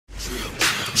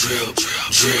Hey,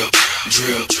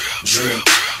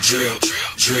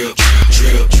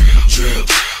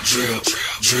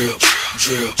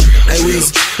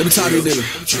 Weezy, let me talk to you, nigga.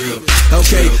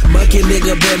 Okay, monkey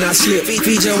nigga better not slip.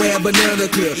 Feed your ass banana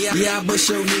clip. Yeah, I bust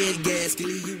your head gas.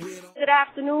 Good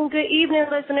afternoon, good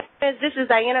evening, listeners. This is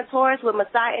Dahiana Torres with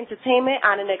MISI Entertainment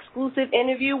on an exclusive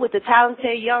interview with the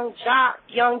talented Yung Joc.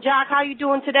 Yung Joc, how you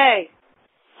doing today?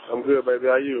 I'm good, baby.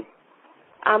 How you?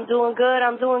 I'm doing good.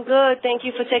 I'm doing good. Thank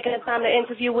you for taking the time to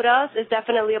interview with us. It's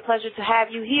definitely a pleasure to have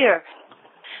you here.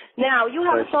 Now, you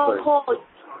have a song called...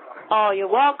 Oh, you're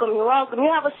welcome. You're welcome.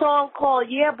 You have a song called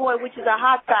Yeah Boy, which is a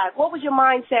hot track. What was your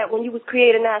mindset when you was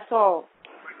creating that song?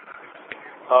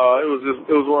 It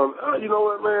was one, you know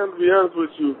what, man, to be honest with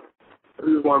you, it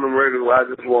was one of them records where I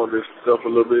just wanted this stuff a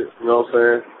little bit, you know what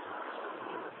I'm saying?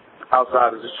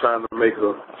 Outside of just trying to make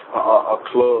a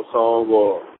club song,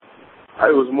 or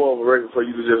it was more of a record for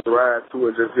you to just ride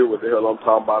to and just hear what the hell I'm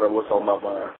talking about and what's on my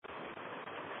mind.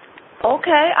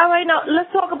 Okay, all right, now let's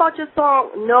talk about your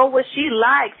song, Know What She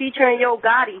Like, featuring Yo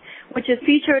Gotti, which is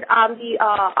featured on the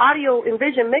Audio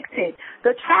Envision mixtape.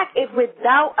 The track is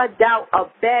without a doubt a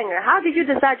banger. How did you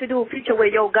decide to do a feature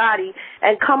with Yo Gotti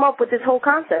and come up with this whole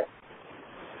concept?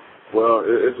 Well,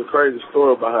 it's a crazy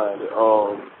story behind it.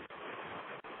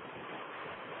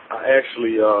 I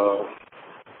actually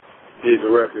did the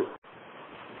record,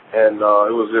 and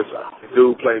it was just, the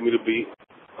dude played me the beat.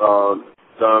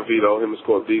 Don Vito, him and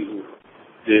Score Diesel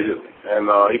did it, and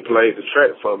he played the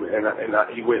track for me, and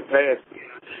he went past me,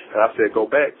 and I said, go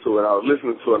back to it. I was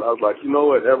listening to it, and I was like, you know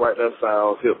what, that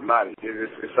sounds hypnotic. It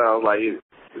sounds like it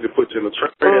put you in a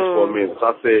trance for a minute.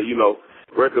 So I said, you know,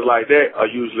 records like that are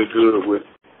usually good with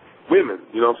women,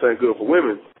 you know what I'm saying, good for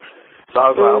women. So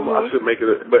I was like, I should make it,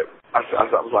 I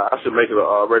was like, I should make it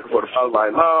a record for the. I was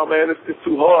like, no, man, it's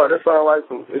too hard. It sounds like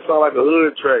a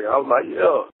hood track. I was like,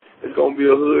 yeah. It's gonna be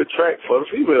a hood track for the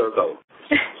females though.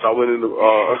 So I went in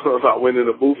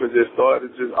the booth and just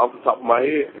started just off the top of my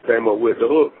head and came up with the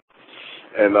hook.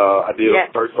 And I did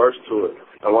the first verse to it.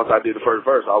 And once I did the first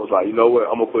verse, I was like, you know what,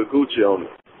 I'm gonna put Gucci on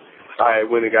it. I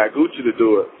went and got Gucci to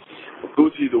do it.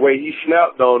 Gucci, the way he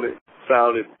snapped on it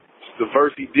sounded the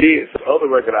verse he did to the other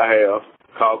record I have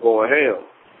called Going Ham.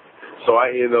 So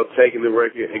I ended up taking the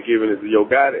record and giving it to Yo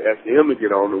Gotti, asking him to get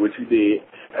on it, which he did.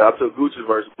 And I took Gucci's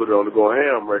verse and put it on the Going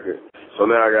Ham record. So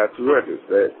now I got two records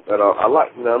that I like,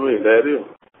 you know what I mean? That is.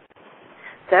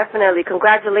 Definitely.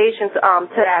 Congratulations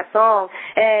to that song.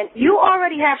 And you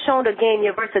already have shown to gain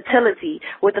your versatility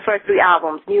with the first three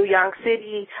albums, New York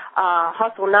City,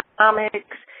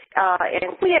 Hustlenomics,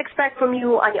 and what do you expect from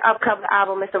you on your upcoming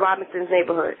album, Mr. Robinson's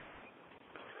Neighborhood?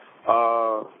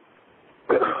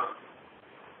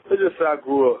 It's just I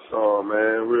grew up song,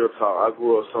 man. Real talk. I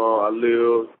grew up song. I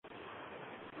lived,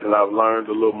 and I've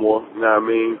learned a little more. You know what I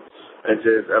mean? And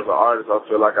just as an artist, I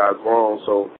feel like I've grown.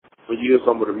 So when you hear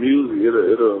some of the music,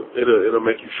 it'll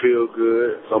make you feel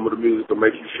good. Some of the music will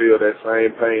make you feel that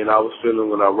same pain I was feeling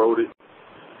when I wrote it.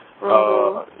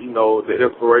 You know, the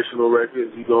inspirational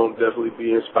records, you're gonna definitely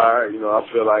be inspired. You know, I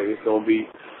feel like it's gonna be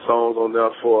songs on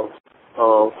there for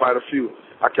quite a few.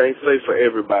 I can't say for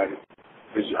everybody.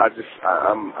 That's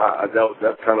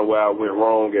kind of where I went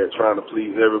wrong at trying to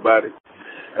please everybody.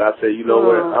 And I said, you know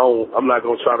what, I'm not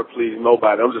going to try to please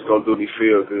nobody. I'm just going to do me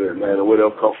feel good, man, and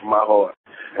whatever comes from my heart.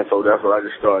 And so that's what I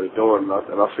just started doing,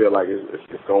 and I feel like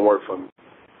it's going to work for me.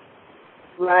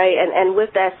 Right, and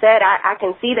with that said, I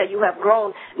can see that you have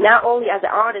grown not only as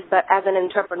an artist but as an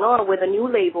entrepreneur with a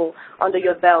new label under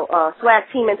your belt,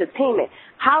 Swag Team Entertainment.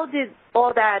 How did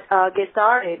all that get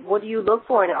started? What do you look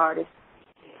for in an artist?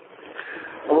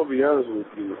 I'm going to be honest with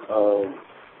you.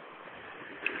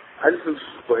 I just look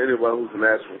for anyone who's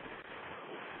natural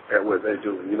at what they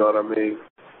do. You know what I mean?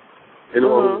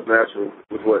 Anyone who's natural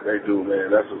with what they do, man,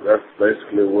 that's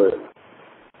basically what,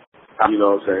 you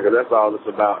know what I'm saying? Because that's all it's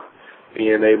about,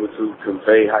 being able to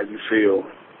convey how you feel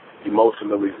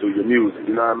emotionally through your music.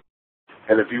 You know what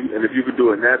I mean? And if you could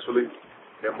do it naturally,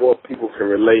 then more people can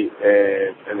relate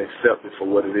and accept it for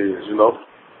what it is, you know?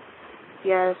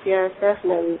 Yes,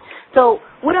 definitely. So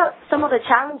what are some of the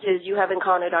challenges you have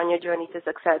encountered on your journey to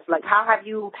success? Like, how have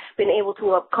you been able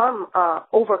to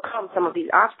overcome some of these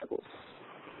obstacles?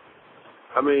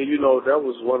 I mean, you know, that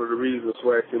was one of the reasons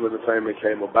Swag Team Entertainment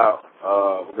came about,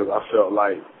 because I felt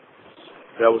like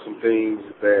there were some things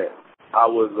that I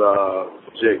was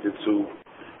subjected to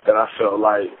that I felt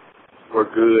like were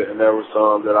good, and there were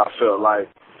some that I felt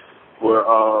like were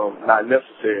not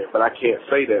necessary. But I can't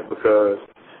say that because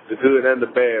the good and the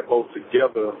bad both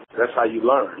together, that's how you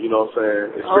learn, you know what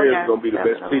I'm saying? Experience is going to be the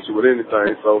best teacher with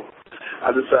anything. So I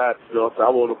decided, I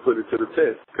want to put it to the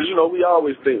test. Because, we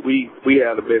always think we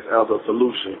have the best answer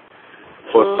solution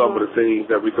for some of the things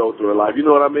that we go through in life. You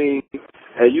know what I mean?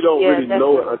 And you don't really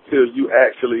know it until you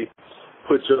actually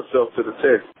put yourself to the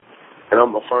test. And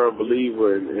I'm a firm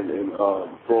believer in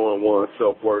growing one's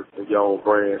self-worth and your own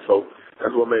brand. So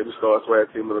that's what made me start Swag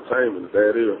Team Entertainment.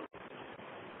 That is.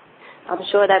 I'm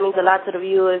sure that means a lot to the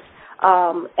viewers.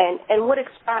 And what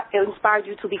inspired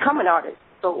you to become an artist?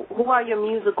 So who are your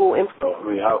musical influences? I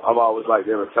mean, I've always liked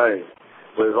to entertain.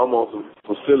 But if I'm on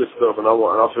some silly stuff and I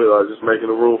feel like just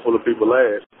making a room full of people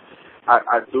laugh,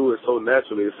 I do it so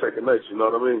naturally. It's second nature. You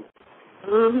know what I mean?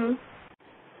 Mhm.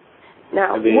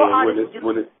 Now, and then what artist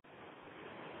when it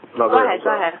no, go ahead.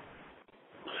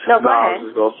 No, go ahead.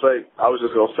 I was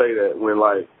just gonna say that when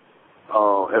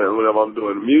and whenever I'm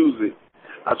doing music,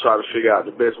 I try to figure out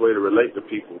the best way to relate to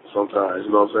people. Sometimes,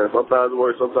 you know what I'm saying? Sometimes it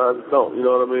works, sometimes it don't. You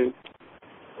know what I mean?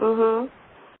 Mhm.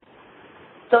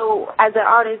 So, as an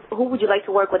artist, who would you like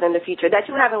to work with in the future that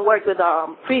you haven't worked with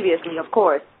previously, of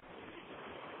course?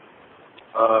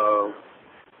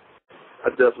 I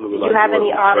definitely would like to work with. Do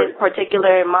you have any artist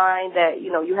particular in mind that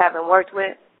you haven't worked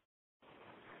with?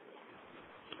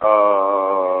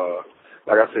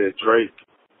 Like I said, Drake.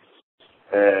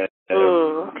 And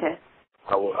okay.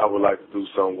 I would like to do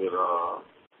something with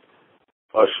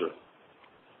Usher.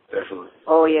 Definitely.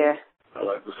 Oh yeah. I'd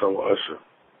like to do something with Usher.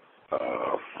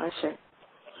 Usher.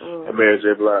 And Mary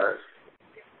J. Blige.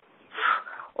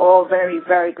 All very,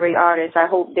 very great artists. I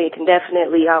hope they can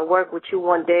definitely work with you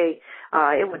one day.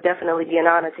 It would definitely be an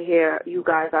honor to hear you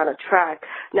guys on a track.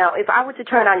 Now, if I were to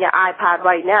turn on your iPod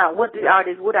right now, what three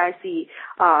artists would I see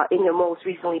in your most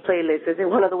recently playlist? Is it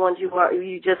one of the ones you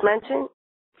just mentioned?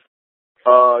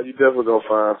 You definitely gonna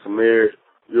find some Mary.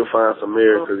 You'll find some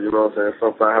Mary because you know what I'm saying.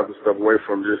 Sometimes I have to step away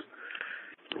from just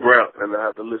rap and I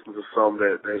have to listen to some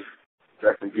that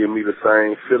can give me the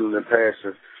same feeling and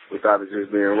passion without it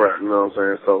just being rap. You know what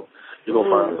I'm saying? So you're gonna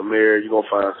find some Mary. You're gonna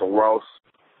find some Ross.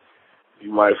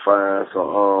 You might find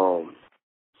some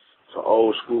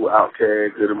old school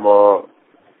Outkast, Good and Mob.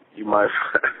 You might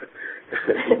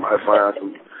find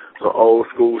some old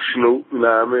school Snoop. You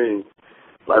know what I mean?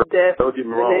 Like, don't get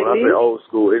me wrong, when I say old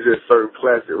school, it's just certain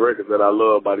classic records that I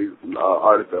love by these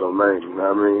artists that I'm naming, you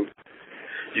know what I mean?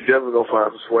 You definitely gonna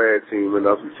find some Swag Team and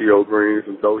some T.O. Green,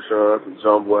 some Doshan, some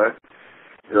Jump Boy.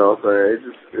 You know what I'm saying?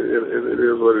 It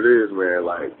is what it is, man.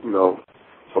 Like,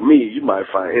 for me, you might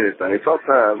find anything.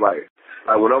 Sometimes, like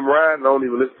when I'm riding, I don't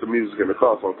even listen to music in the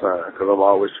car sometimes because I'm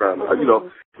always trying to,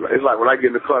 it's like when I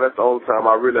get in the car, that's the only time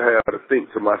I really have to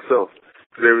think to myself.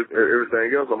 Because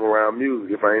everything else, I'm around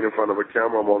music. If I ain't in front of a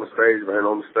camera, I'm on the stage. If I ain't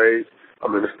on the stage,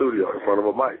 I'm in the studio in front of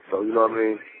a mic. So, you know what I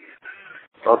mean?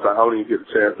 Sometimes I don't even get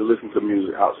a chance to listen to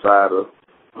music outside of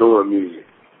doing music.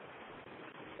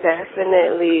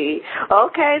 Definitely.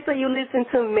 Okay, so you listen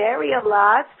to Mary a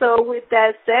lot. So with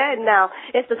that said, now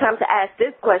it's the time to ask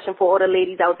this question for all the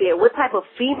ladies out there. What type of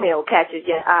female catches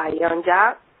your eye, Yung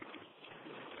Joc?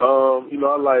 I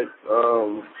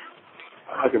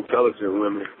like intelligent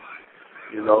women.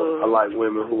 I like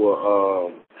women who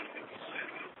are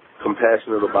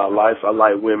compassionate about life. I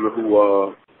like women who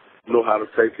know how to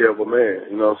take care of a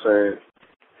man. You know what I'm saying?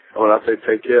 When I say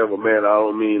take care of a man, I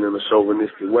don't mean in a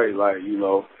chauvinistic way, like,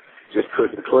 just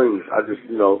cook and clean. I just,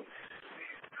 just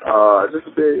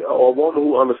a woman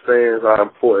who understands how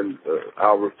important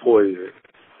our rapport is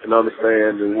and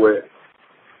understands what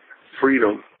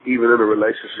freedom, even in a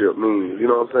relationship, means. You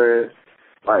know what I'm saying?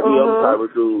 Like, me, I'm the type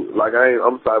of dude,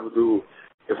 I'm the type of dude,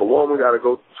 if a woman got to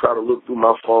go try to look through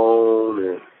my phone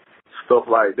and stuff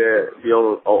like that, be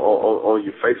on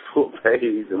your Facebook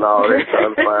page and all that,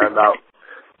 trying to find out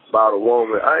about a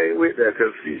woman, I ain't with that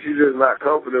because she's just not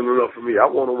confident enough for me. I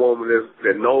want a woman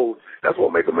that knows. That's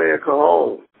what make a man come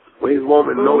home. When his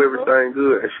woman know everything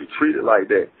good and she treat it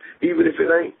like that. Even if it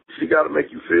ain't, she got to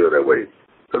make you feel that way.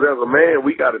 Because as a man,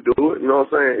 we got to do it. You know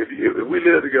what I'm saying? If we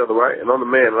live together, right, and I'm the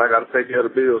man and I got to take care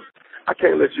of the bills, I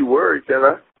can't let you worry, can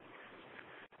I?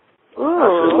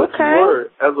 I should let you worry.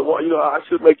 As a, I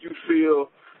should make you feel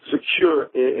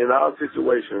secure in our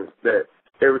situations that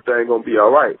everything going to be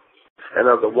all right. And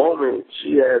as a woman,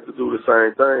 she has to do the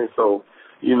same thing. So,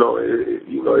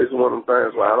 it's one of them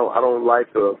things where I don't like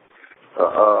a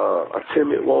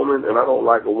timid woman, and I don't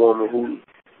like a woman who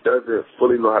doesn't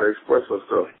fully know how to express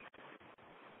herself.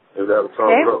 If that'll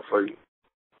sum it up for you.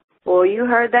 Well, you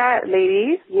heard that,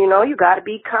 ladies. You got to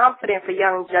be confident for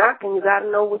Yung Joc, and you got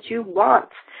to know what you want.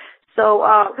 So,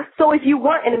 if you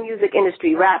weren't in the music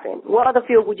industry rapping, what other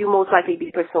field would you most likely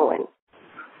be pursuing?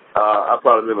 I'd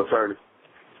probably be an attorney.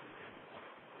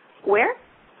 Where?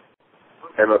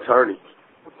 An attorney.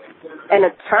 An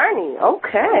attorney,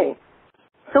 okay.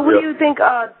 So what do you think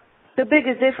the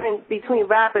biggest difference between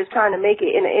rappers trying to make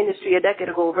it in the industry a decade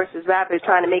ago versus rappers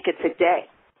trying to make it today?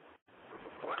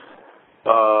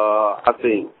 I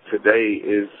think today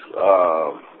is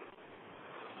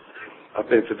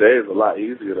a lot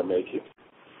easier to make it.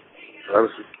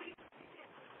 Honestly.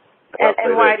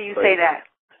 And why do you say that?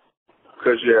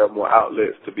 Because you have more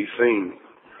outlets to be seen.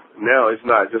 Now it's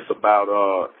not just about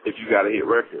if you got a hit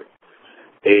record.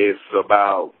 It's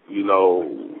about, you know,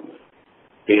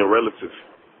 being relative.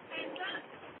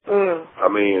 I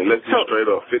mean, let's be straight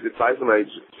up. 50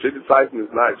 Tyson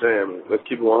is not jamming. Let's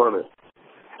keep it 100.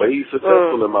 But he's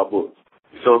successful in my book.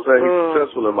 You see what I'm saying? He's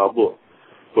successful in my book.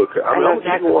 But I'm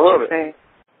exactly keeping 100. saying.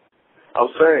 I'm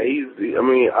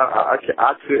saying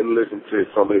I couldn't listen to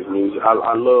some of his music.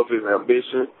 I love his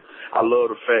ambition. I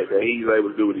love the fact that he's able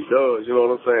to do what he does. You know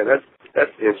what I'm saying?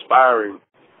 That's inspiring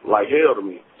like hell to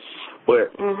me.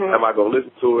 But am I gonna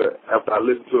listen to it after I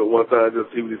listen to it one time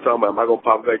just see what he's talking about? Am I gonna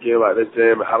pop back in like that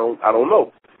jam? I don't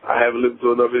know. I haven't listened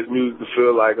to enough of his music to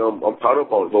feel like I'm caught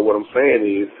up on it. But what I'm saying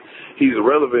is he's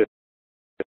relevant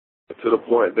to the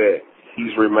point that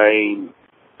he's remained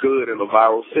good in a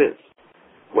viral sense,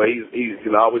 where he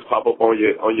can always pop up on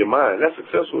your mind. That's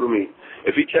successful to me.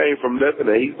 If he came from nothing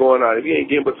and he's going out, if he ain't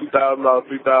getting but $2,000,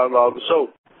 $3,000 a show,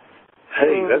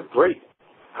 hey, that's great.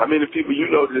 How many people you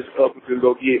know just up and can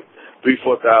go get $3,000,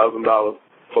 $4,000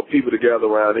 for people to gather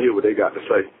around and hear what they got to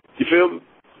say? You feel me?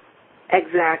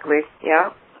 Exactly.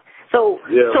 Yeah. So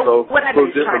what I've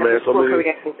been trying to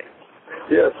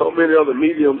so many other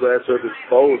mediums are at your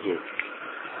disposal.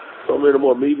 So many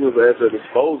more mediums are at your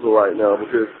disposal right now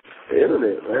because the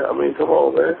internet, man. I mean, come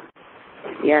on, man.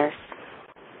 Yes.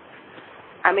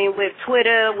 I mean, with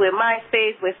Twitter, with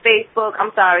MySpace, with Facebook.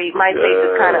 I'm sorry, MySpace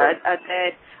is kind of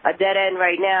a dead end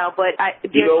right now. But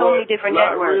there's so many different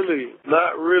networks.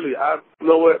 Not really. You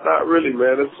know what? Not really,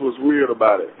 man. That's what's weird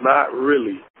about it. Not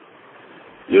really.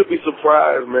 You'll be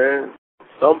surprised, man.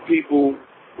 Some people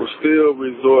will still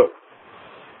resort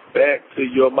back to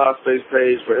your MySpace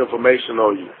page for information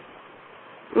on you.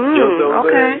 You know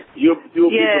what I'm saying? You'll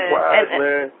be surprised,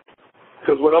 man.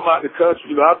 Because when I'm out the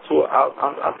country, you know, I tour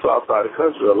outside the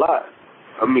country a lot.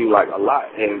 I mean, like a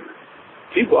lot. And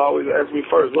people always ask me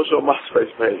first, what's your MySpace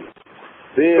page?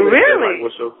 Then really? Like,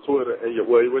 what's your Twitter and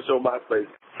what's your MySpace,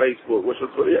 Facebook, what's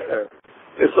your Twitter? Yeah.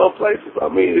 In some places, I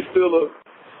mean, it's still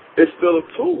a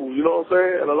tool, you know what I'm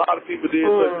saying? And a lot of people did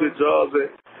such good jobs at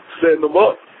setting them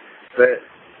up that,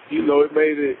 you know, it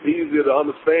made it easier to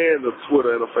understand the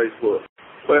Twitter and the Facebook.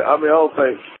 But, I mean, I don't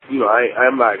think, you know,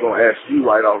 I'm not going to ask you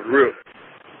right off the rip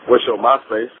what's your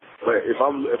MySpace. But if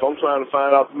I'm trying to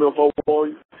find out some info for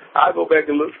you, I go back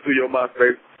and look through your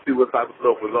MySpace, see what type of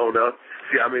stuff was on there,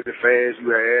 see how many fans you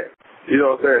had, you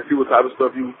know what I'm saying, see what type of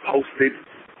stuff you posted,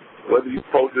 whether you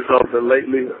posted something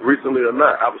recently or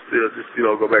not. I would still just, you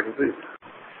know, go back and see.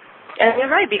 And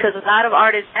you're right, because a lot of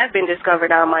artists have been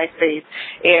discovered on MySpace.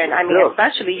 And, I mean,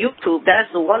 especially YouTube, that's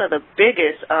one of the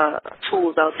biggest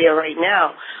tools out there right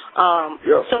now.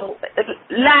 So,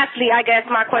 lastly, I guess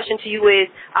my question to you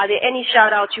is, are there any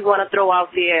shout-outs you want to throw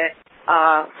out there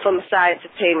from MISI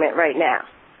Entertainment right now?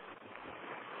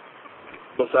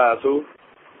 Besides who?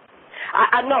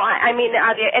 I mean,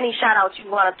 are there any shout-outs you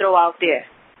want to throw out there?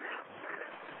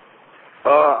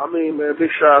 I mean, man,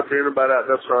 big shout out to anybody out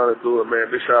there trying to do it,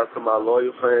 man. Big shout out to my loyal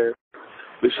fans.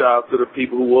 Big shout out to the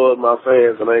people who was my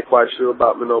fans and ain't quite sure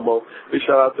about me no more. Big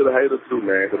shout out to the haters too,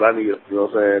 man, because I need it. You know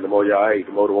what I'm saying? The more y'all hate,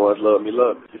 the more the ones love me.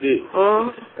 You did.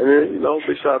 And then, you know,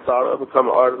 big shout out to all the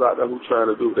upcoming artists out there who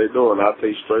trying to do what they doing. I'll tell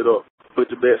you straight up,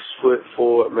 put your best foot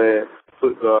forward, man.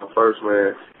 Put God first,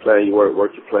 man. Plan your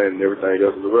work your plan, and everything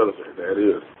else is irrelevant. That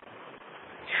is.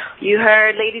 You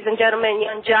heard, ladies and gentlemen,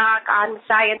 Yung Joc on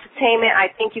MISI Entertainment. I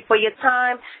thank you for your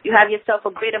time. You have yourself a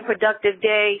great and productive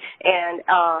day, and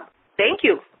thank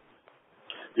you.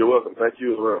 You're welcome. Thank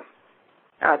you as well.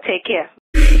 Take care.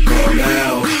 Calm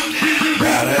down,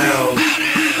 bow down,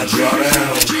 I draw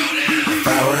down,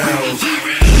 5 rounds.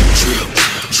 Drip,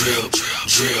 drip,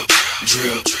 drip,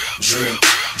 drip, drip,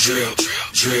 drip,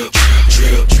 drip,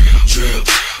 drip, drip,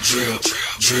 drip,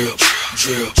 drip.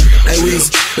 Hey,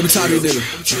 Weezy, let me talk to you, nigga.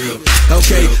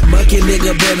 Okay, monkey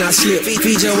nigga better not slip.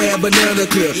 Feed your ass banana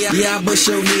clip. Yeah, I bust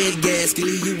your head gas,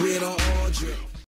 leave you with all drip.